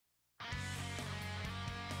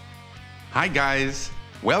Hi guys,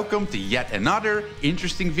 welcome to yet another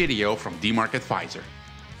interesting video from DMark Advisor.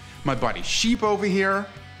 My buddy Sheep over here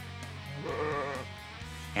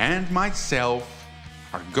and myself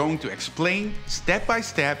are going to explain step by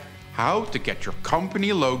step how to get your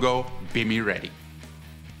company logo BIMI ready.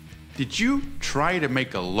 Did you try to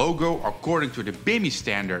make a logo according to the BIMI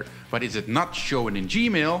standard, but is it not showing in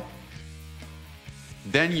Gmail?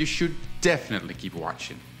 Then you should definitely keep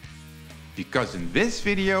watching. Because in this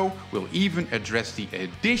video, we'll even address the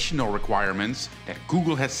additional requirements that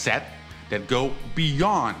Google has set that go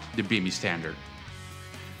beyond the BIMI standard.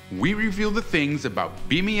 We reveal the things about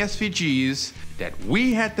BIMI SVGs that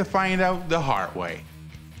we had to find out the hard way.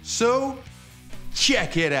 So,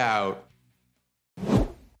 check it out!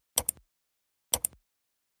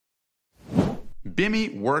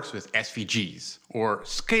 BIMI works with SVGs, or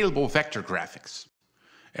Scalable Vector Graphics.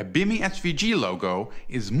 A BIMI SVG logo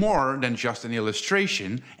is more than just an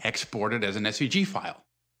illustration exported as an SVG file.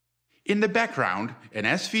 In the background, an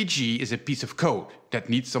SVG is a piece of code that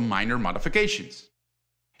needs some minor modifications.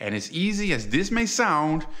 And as easy as this may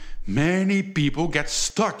sound, many people get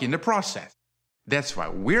stuck in the process. That's why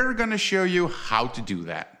we're going to show you how to do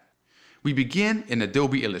that. We begin in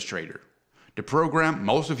Adobe Illustrator, the program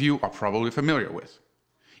most of you are probably familiar with.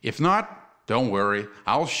 If not, don't worry,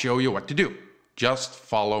 I'll show you what to do. Just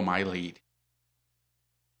follow my lead.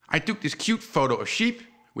 I took this cute photo of Sheep,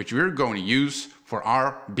 which we're going to use for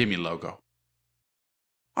our BIMI logo.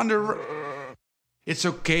 It's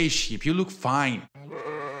okay, Sheep, you look fine.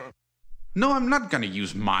 No, I'm not gonna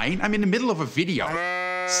use mine, I'm in the middle of a video.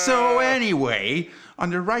 So anyway, on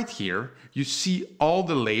the right here, you see all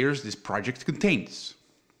the layers this project contains.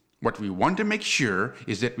 What we want to make sure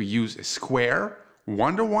is that we use a square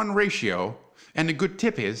 1:1 ratio, and a good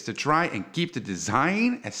tip is to try and keep the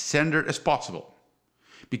design as centered as possible,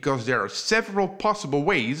 because there are several possible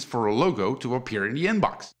ways for a logo to appear in the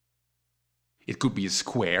inbox. It could be a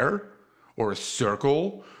square, or a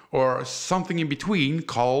circle, or something in between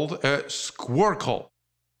called a squircle.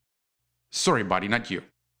 Sorry buddy, not you.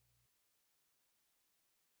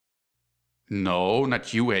 No,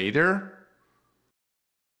 not you either.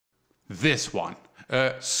 This one,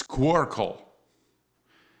 a squircle.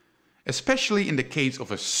 Especially in the case of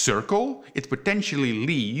a circle, it potentially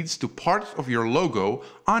leads to parts of your logo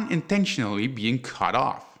unintentionally being cut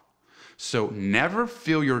off. So never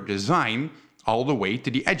fill your design all the way to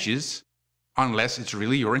the edges unless it's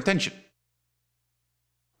really your intention.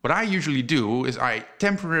 What I usually do is I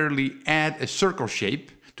temporarily add a circle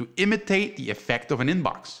shape to imitate the effect of an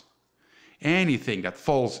inbox. Anything that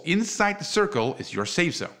falls inside the circle is your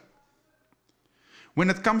safe zone. When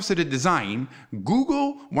it comes to the design,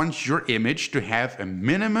 Google wants your image to have a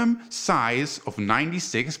minimum size of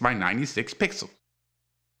 96 by 96 pixels.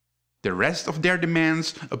 The rest of their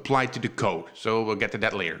demands apply to the code, so we'll get to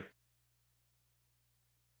that later.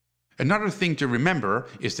 Another thing to remember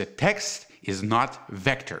is that text is not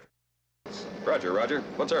vector. Roger, Roger.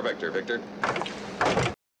 What's our vector, Victor?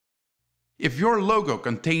 If your logo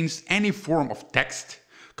contains any form of text,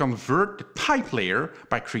 convert the type layer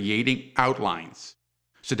by creating outlines,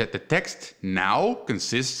 so that the text now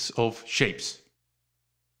consists of shapes.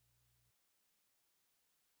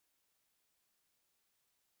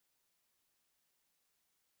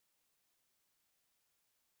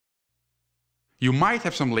 You might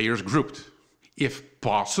have some layers grouped. If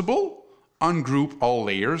possible, ungroup all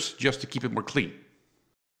layers just to keep it more clean.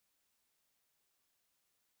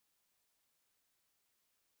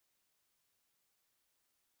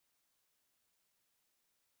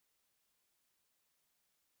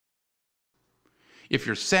 If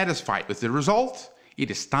you're satisfied with the result, it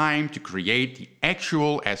is time to create the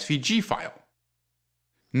actual SVG file.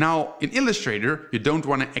 Now, in Illustrator, you don't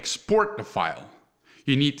want to export the file.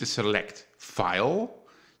 You need to select File,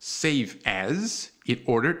 Save As, in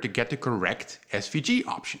order to get the correct SVG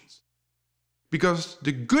options. Because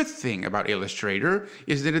the good thing about Illustrator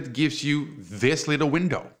is that it gives you this little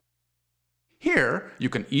window. Here, you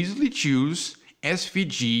can easily choose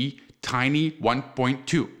SVG Tiny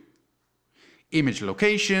 1.2. Image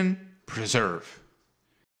location, preserve.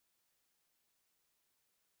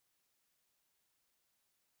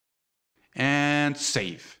 And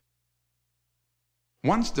save.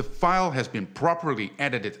 Once the file has been properly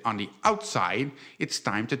edited on the outside, it's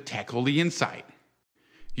time to tackle the inside.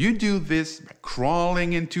 You do this by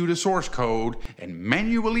crawling into the source code and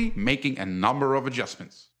manually making a number of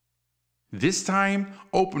adjustments. This time,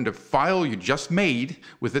 open the file you just made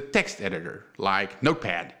with a text editor, like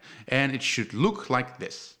Notepad, and it should look like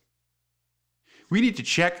this. We need to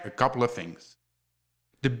check a couple of things.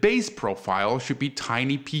 The base profile should be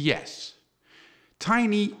tiny PS.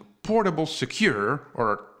 Tiny Portable Secure,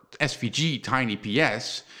 or SVG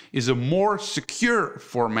TinyPS, is a more secure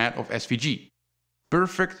format of SVG,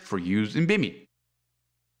 perfect for use in BIMI.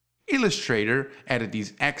 Illustrator added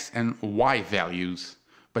these X and Y values,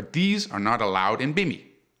 but these are not allowed in BIMI.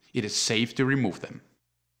 It is safe to remove them.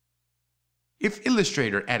 If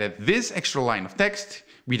Illustrator added this extra line of text,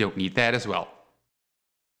 we don't need that as well.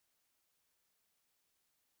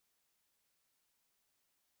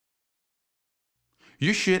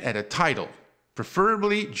 You should add a title,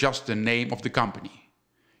 preferably just the name of the company.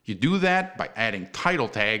 You do that by adding title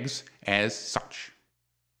tags as such.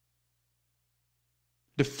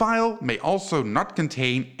 The file may also not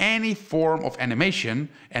contain any form of animation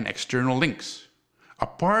and external links,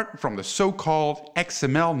 apart from the so-called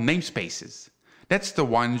XML namespaces. That's the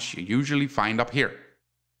ones you usually find up here.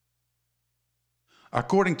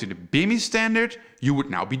 According to the BIMI standard, you would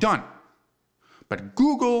now be done. But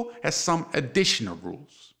Google has some additional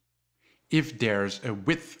rules. If there's a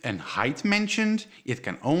width and height mentioned, it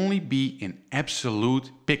can only be in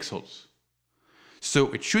absolute pixels.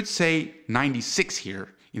 So it should say 96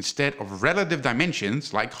 here instead of relative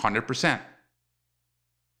dimensions like 100%.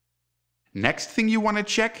 Next thing you want to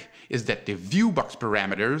check is that the viewbox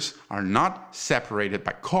parameters are not separated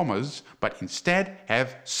by commas, but instead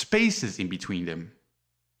have spaces in between them.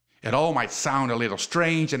 It all might sound a little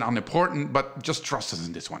strange and unimportant, but just trust us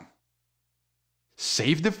in this one.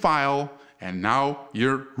 Save the file, and now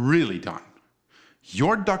you're really done.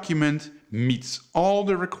 Your document meets all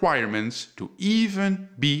the requirements to even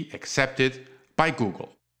be accepted by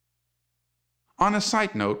Google. On a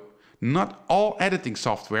side note, not all editing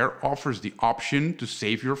software offers the option to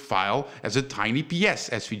save your file as a TinyPS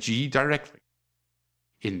SVG directly.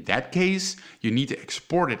 In that case, you need to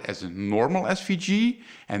export it as a normal SVG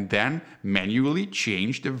and then manually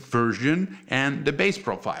change the version and the base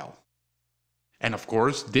profile. And of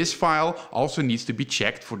course, this file also needs to be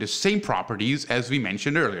checked for the same properties as we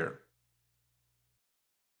mentioned earlier.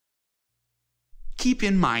 Keep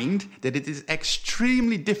in mind that it is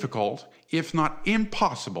extremely difficult, if not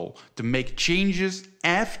impossible, to make changes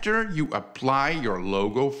after you apply your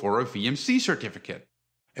logo for a VMC certificate.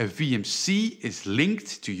 A VMC is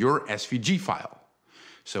linked to your SVG file.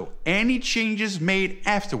 So any changes made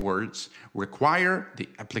afterwards require the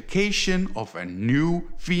application of a new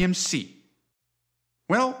VMC.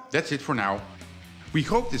 Well, that's it for now. We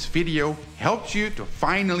hope this video helped you to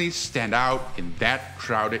finally stand out in that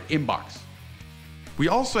crowded inbox. We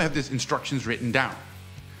also have these instructions written down.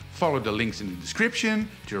 Follow the links in the description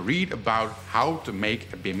to read about how to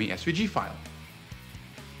make a BIMI SVG file.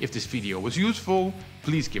 If this video was useful,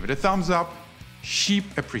 please give it a thumbs up. Sheep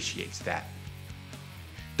appreciates that.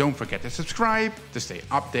 Don't forget to subscribe to stay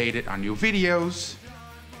updated on new videos.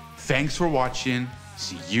 Thanks for watching.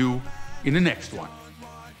 See you in the next one.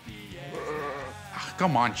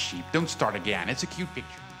 Come on, sheep, don't start again. It's a cute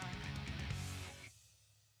picture.